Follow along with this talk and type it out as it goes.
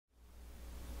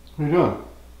What are you doing?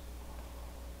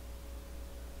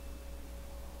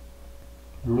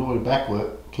 You're really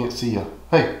backlit. Can't see you.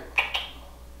 Hey!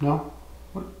 No?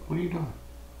 What are you doing?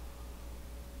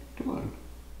 What are you doing?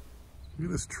 Look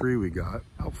at this tree we got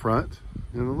out front.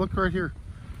 And look right here.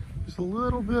 Just a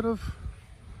little bit of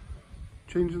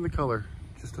changing the color.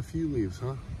 Just a few leaves,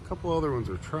 huh? A couple other ones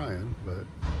are trying, but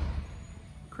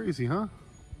crazy, huh?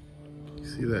 You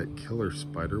see that killer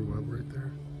spider web right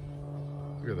there?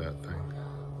 Look at that thing.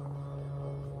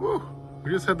 Woo!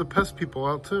 We just had the pest people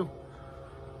out too.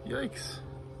 Yikes.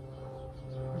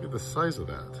 Look at the size of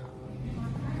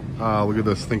that. Look at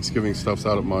this Thanksgiving stuff's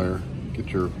out at Meijer. Get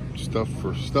your stuff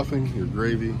for stuffing, your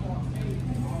gravy.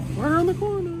 Right around the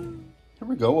corner. Here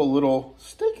we go, a little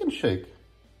steak and shake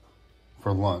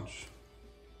for lunch.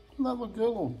 Doesn't that look good? A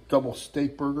little double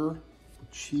steak burger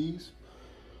with cheese.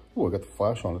 Oh, I got the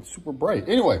flash on. It's super bright.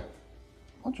 Anyway,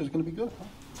 lunch is going to be good, huh?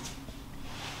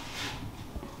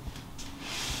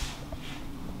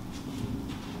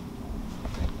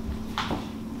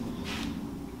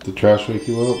 The trash wake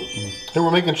you up? Hey, we're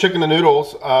making chicken and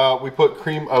noodles. We put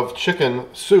cream of chicken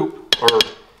soup, or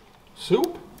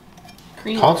soup?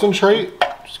 Cream. Concentrate?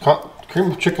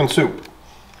 Cream of chicken soup.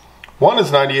 One is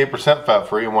 98%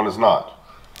 fat-free and one is not.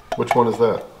 Which one is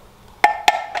that?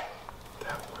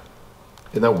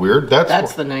 Isn't that weird?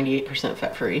 That's the 98%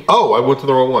 fat-free. Oh, I went to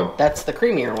the wrong one. That's the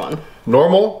creamier one.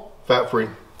 Normal, fat-free.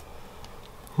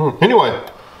 Anyway,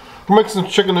 we're making some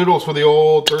chicken noodles for the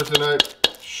old Thursday night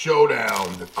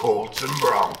showdown, the Colts and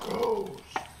Broncos.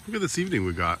 Look at this evening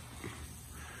we got.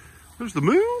 There's the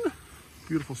moon,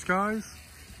 beautiful skies.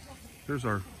 There's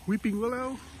our weeping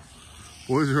willow.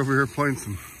 Boys are over here playing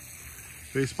some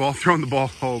baseball, throwing the ball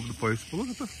all over the place. But look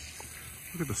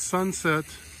at the sunset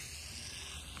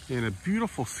and a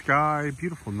beautiful sky,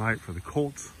 beautiful night for the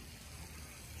Colts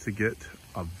to get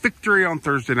a victory on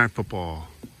Thursday Night Football.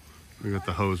 We got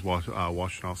the hose washing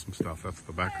off some stuff. That's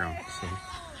the background. So.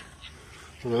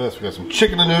 Look at this, we got some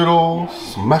chicken and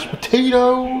noodles, some mashed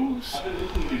potatoes.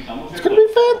 It's gonna be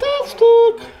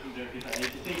fantastic.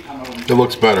 It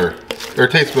looks better, or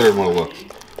it tastes better than what it looks.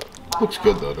 Looks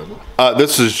good though, doesn't it?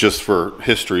 This is just for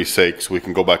history's sake, so we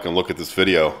can go back and look at this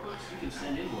video.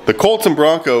 The Colts and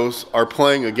Broncos are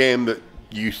playing a game that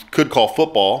you could call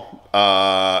football.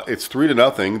 It's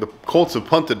 3-0. The Colts have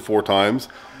punted 4 times.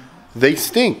 They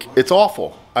stink. It's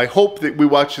awful. I hope that we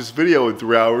watch this video in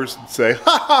 3 hours and say,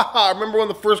 ha ha ha, remember when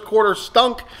the first quarter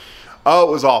stunk? Oh,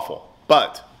 it was awful.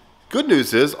 But good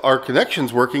news is our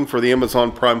connection's working for the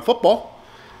Amazon Prime Football.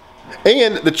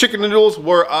 And the chicken noodles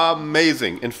were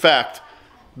amazing. In fact,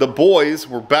 the boys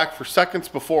were back for seconds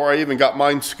before I even got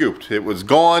mine scooped. It was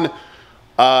gone.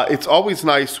 It's always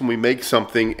nice when we make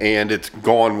something and it's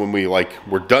gone when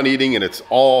we're done eating and it's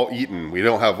all eaten. We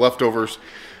don't have leftovers.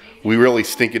 We really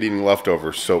stink at eating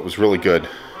leftovers, so it was really good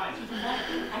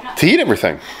to eat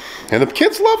everything. And the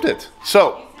kids loved it.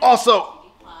 So, also,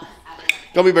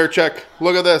 Gummy Bear check.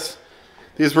 Look at this.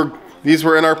 These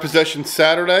were in our possession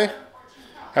Saturday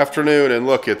afternoon, and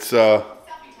look, it's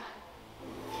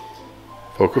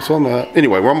focus on that.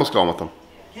 Anyway, we're almost gone with them.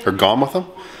 Or gone with them?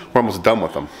 We're almost done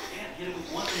with them.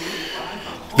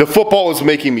 The football is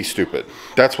making me stupid.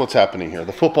 That's what's happening here.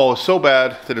 The football is so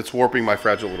bad that it's warping my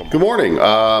fragile little mind. Good morning.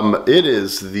 It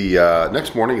is the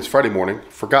next morning. It's Friday morning.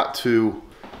 Forgot to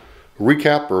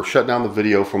recap or shut down the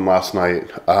video from last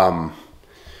night.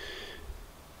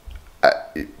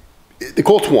 The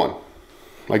Colts won.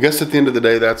 I guess at the end of the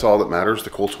day, that's all that matters. The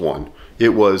Colts won. It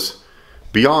was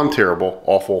beyond terrible,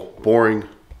 awful, boring,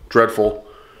 dreadful.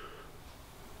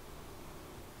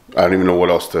 I don't even know what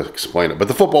else to explain it. But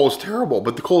the football was terrible.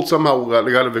 But the Colts somehow got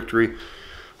a victory.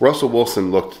 Russell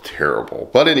Wilson looked terrible.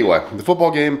 But anyway, the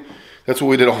football game, that's what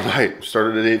we did all night.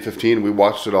 Started at 8:15. We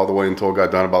watched it all the way until it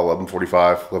got done about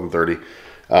 11:45, 11:30.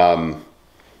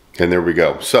 And there we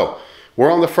go. So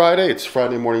we're on the Friday. It's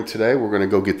Friday morning today. We're going to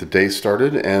go get the day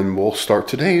started. And we'll start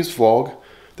today's vlog,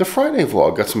 the Friday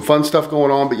vlog. Got some fun stuff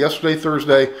going on. But yesterday,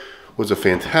 Thursday, was a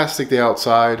fantastic day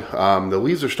outside. The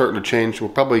leaves are starting to change. We'll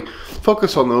probably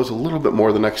focus on those a little bit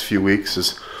more the next few weeks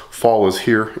as fall is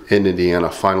here in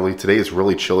Indiana finally. Today is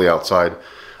really chilly outside.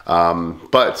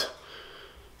 But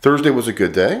Thursday was a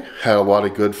good day. Had a lot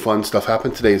of good fun stuff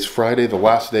happen. Today is Friday, the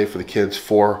last day for the kids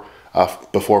before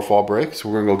fall break. So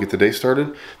we're going to go get the day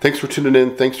started. Thanks for tuning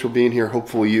in. Thanks for being here.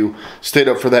 Hopefully you stayed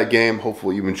up for that game.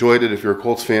 Hopefully you enjoyed it if you're a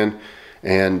Colts fan.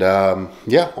 And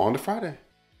yeah, on to Friday.